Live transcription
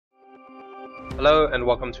Hello and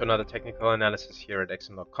welcome to another technical analysis here at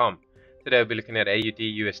xm.com. Today we'll be looking at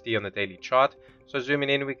AUDUSD on the daily chart. So zooming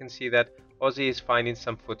in, we can see that Aussie is finding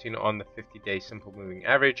some footing on the 50-day simple moving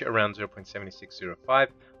average around 0.7605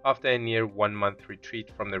 after a near 1 month retreat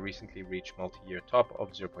from the recently reached multi-year top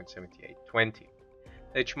of 0.7820.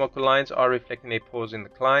 The Ichimoku lines are reflecting a pause in the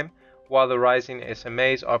climb, while the rising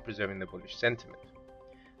SMAs are preserving the bullish sentiment.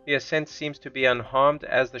 The ascent seems to be unharmed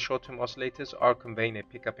as the short-term oscillators are conveying a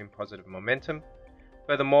pickup in positive momentum.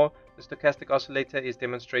 Furthermore, the stochastic oscillator is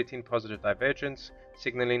demonstrating positive divergence,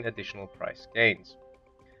 signaling additional price gains.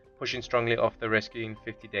 Pushing strongly off the rescuing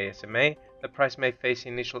 50-day SMA, the price may face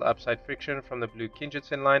initial upside friction from the blue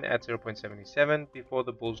Kinjitsen line at 0.77 before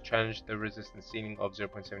the bulls challenge the resistance ceiling of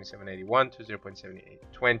 0.7781 to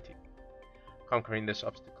 0.7820. Conquering this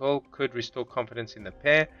obstacle could restore confidence in the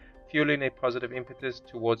pair, fueling a positive impetus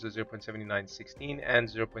towards the 0.7916 and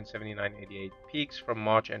 0.7988 peaks from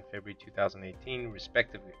March and February 2018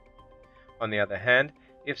 respectively. On the other hand,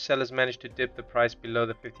 if sellers manage to dip the price below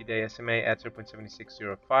the 50-day SMA at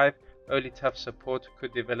 0.7605, early tough support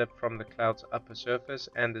could develop from the cloud's upper surface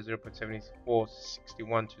and the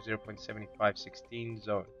 0.7461 to 0.7516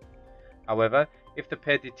 zone. However, if the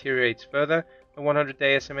pair deteriorates further, the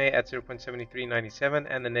 100-day SMA at 0.7397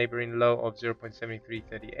 and the neighboring low of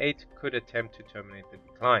 0.7338 could attempt to terminate the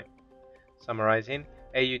decline. Summarizing,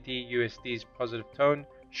 AUD-USD's positive tone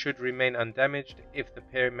should remain undamaged if the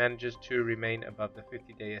pair manages to remain above the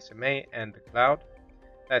 50-day SMA and the cloud.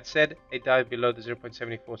 That said, a dive below the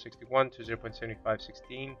 0.7461 to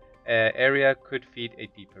 0.7516 area could feed a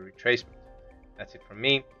deeper retracement. That's it from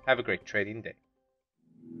me. Have a great trading day.